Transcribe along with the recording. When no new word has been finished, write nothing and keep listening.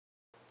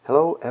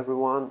Hello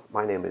everyone,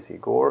 my name is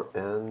Igor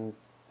and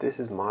this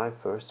is my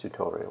first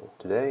tutorial.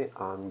 Today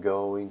I'm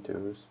going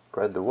to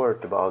spread the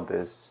word about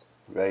this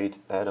great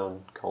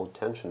add-on called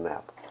Tension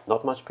Map.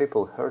 Not much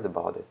people heard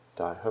about it.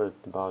 I heard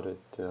about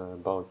it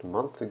about a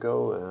month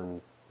ago,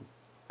 and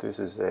this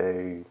is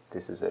a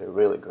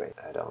really great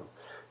add-on.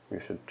 You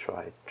should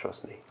try it,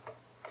 trust me.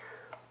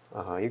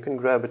 You can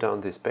grab it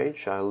on this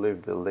page. I'll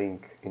leave the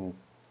link in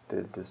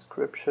the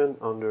description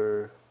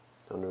under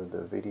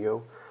the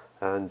video,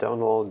 and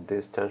download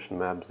this tension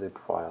map zip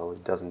file.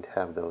 It doesn't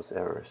have those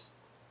errors.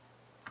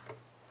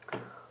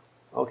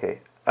 Okay,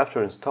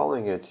 after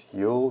installing it,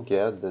 you'll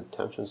get the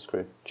tension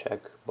script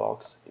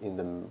checkbox in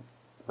the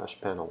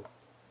mesh panel.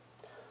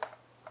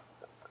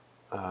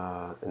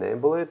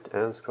 Enable it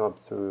and scrub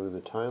through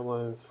the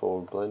timeline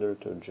for Blender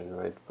to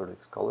generate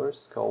vertex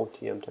colors called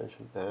TM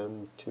Tension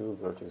and two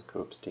vertex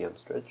groups, TM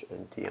Stretch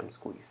and TM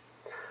Squeeze.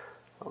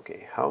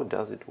 Okay, how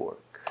does it work?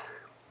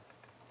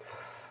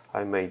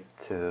 I made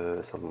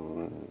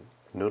some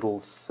noodle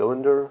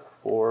cylinder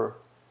for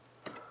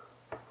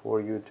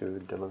you to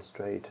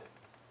demonstrate.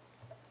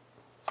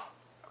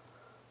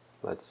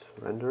 Let's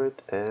render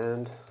it,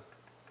 and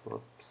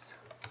whoops,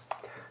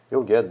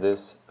 you'll get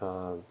this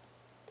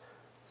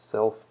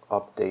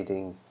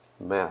self-updating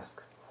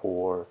mask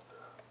for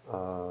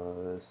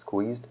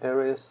squeezed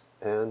areas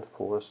and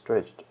for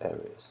stretched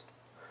areas.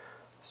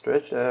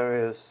 Stretched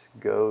areas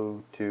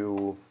go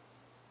to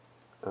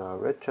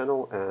red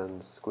channel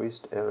and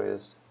squeezed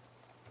areas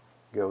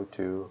go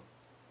to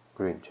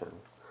green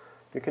channel.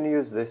 You can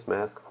use this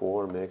mask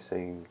for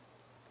mixing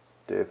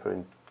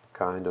different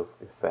kind of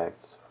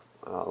effects,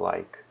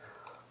 like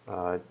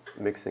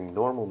mixing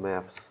normal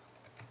maps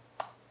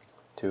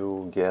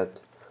to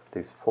get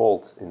these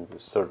faults in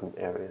certain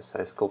areas.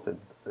 I sculpted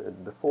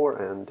it before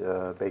and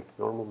baked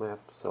normal map,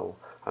 so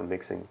I'm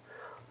mixing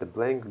the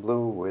blank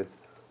blue with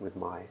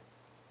my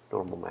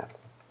normal map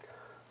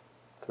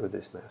through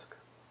this mask.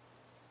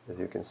 As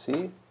you can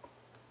see,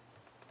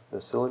 the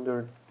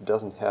cylinder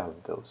doesn't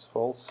have those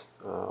faults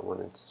when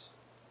it's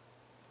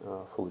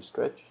fully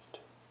stretched,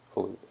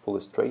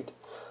 fully straight,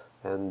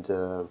 and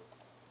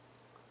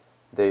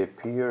they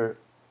appear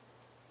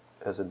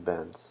as it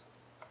bends.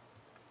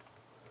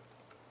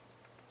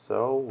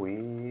 So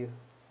we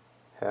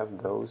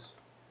have those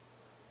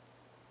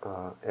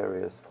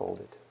areas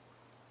folded.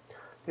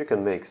 You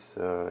can mix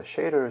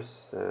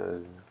shaders,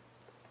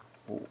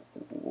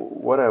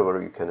 whatever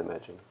you can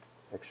imagine,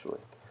 actually.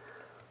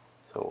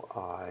 So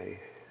I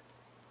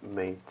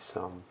made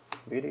some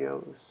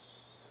videos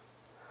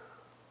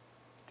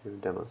to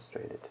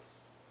demonstrate it.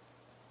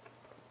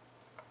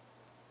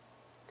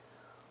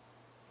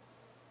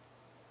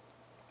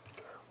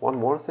 One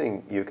more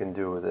thing you can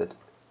do with it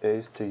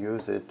is to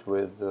use it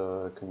with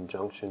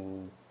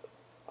conjunction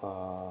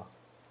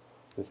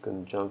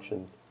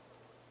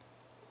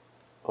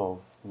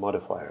of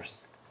modifiers.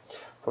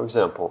 For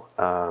example,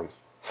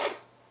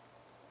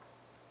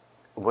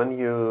 when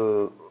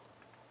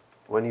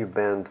you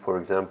bend, for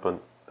example,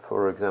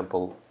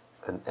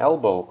 an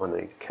elbow on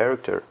a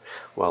character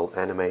while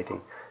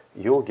animating,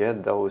 you'll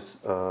get those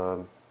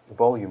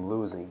volume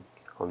losing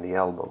on the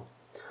elbow.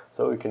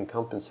 So you can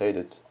compensate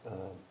it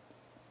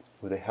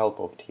with the help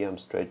of TM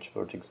Stretch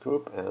Vertex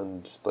Group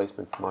and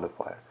Displacement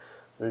Modifier.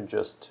 You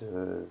just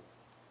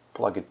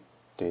plug it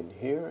in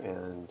here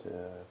and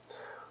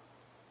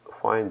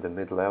find the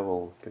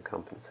mid-level to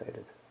compensate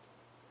it.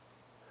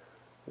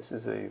 This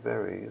is a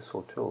very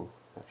useful tool,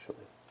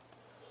 actually.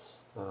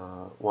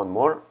 One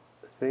more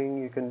thing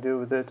you can do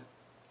with it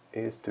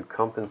is to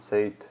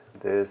compensate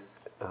this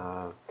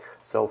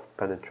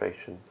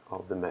self-penetration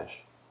of the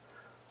mesh.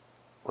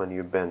 When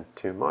you bend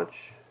too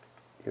much,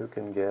 you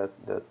can get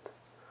that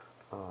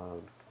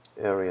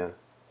area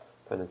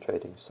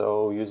penetrating.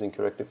 So using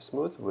Corrective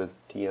Smooth with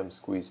TM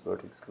Squeeze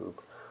Vertex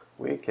Group,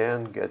 we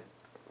can get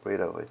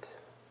rid of it.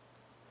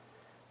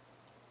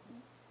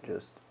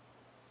 Just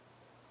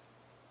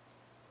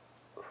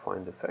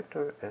find the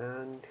factor,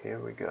 and here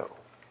we go.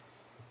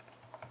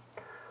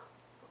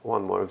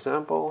 One more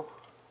example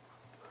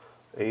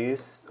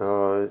is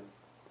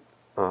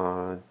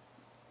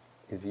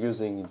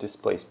using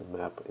displacement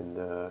map in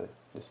the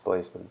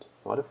displacement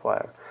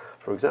modifier.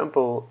 For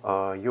example,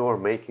 you're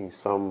making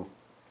some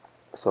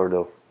sort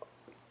of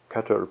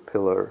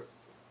caterpillar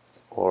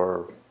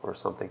or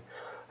something,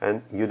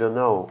 and you don't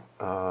know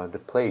the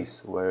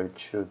place where it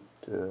should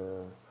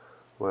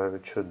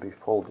be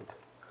folded.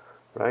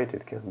 Right?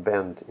 It can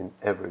bend in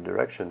every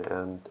direction,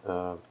 and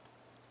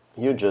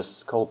you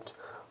just sculpt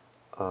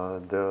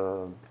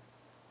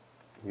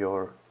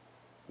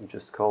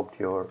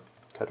your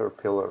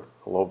caterpillar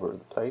all over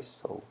the place.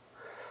 So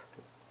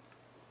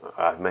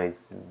I've made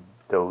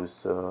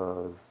those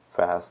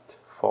fast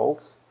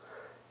folds,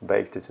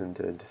 baked it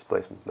into the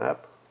displacement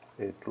map.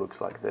 It looks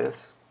like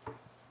this.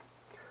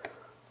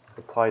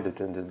 Applied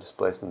it in the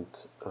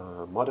displacement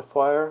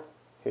modifier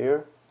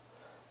here,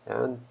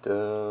 and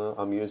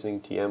I'm using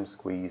TM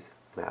Squeeze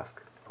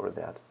mask for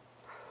that.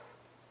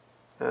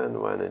 And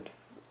when it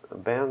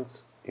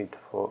bends, it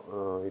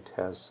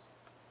has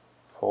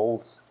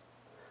folds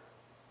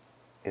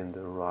in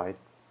the right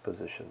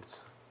positions.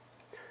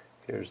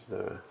 Here's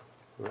the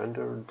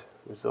rendered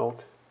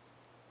result.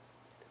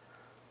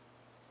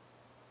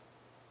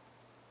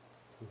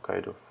 Some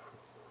kind of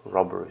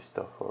rubbery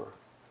stuff, or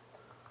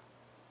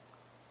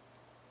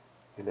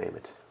you name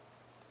it.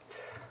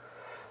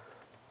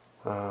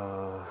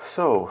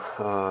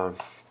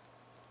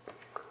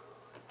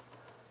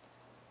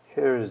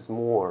 Here's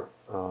more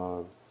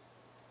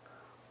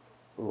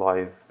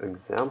live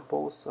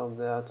examples of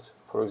that.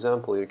 For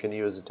example, you can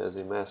use it as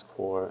a mask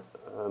for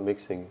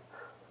mixing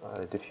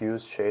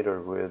diffuse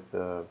shader with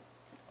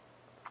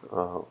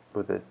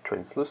a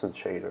translucent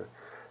shader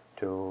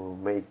to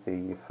make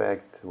the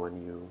effect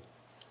when you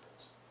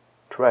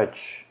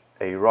stretch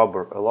a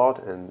rubber a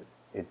lot and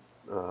it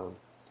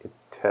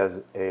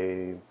has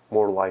a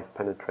more light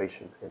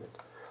penetration in it.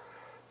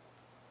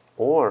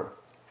 Or,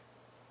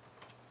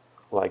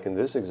 like in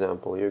this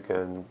example, you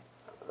can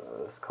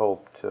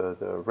sculpt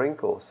the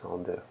wrinkles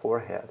on the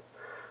forehead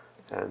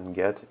and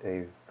get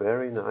a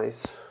very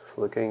nice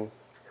looking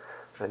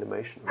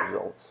animation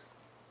results.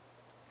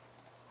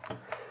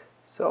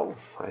 So,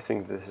 I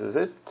think this is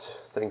it.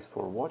 Thanks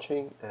for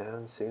watching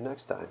and see you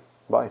next time.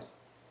 Bye.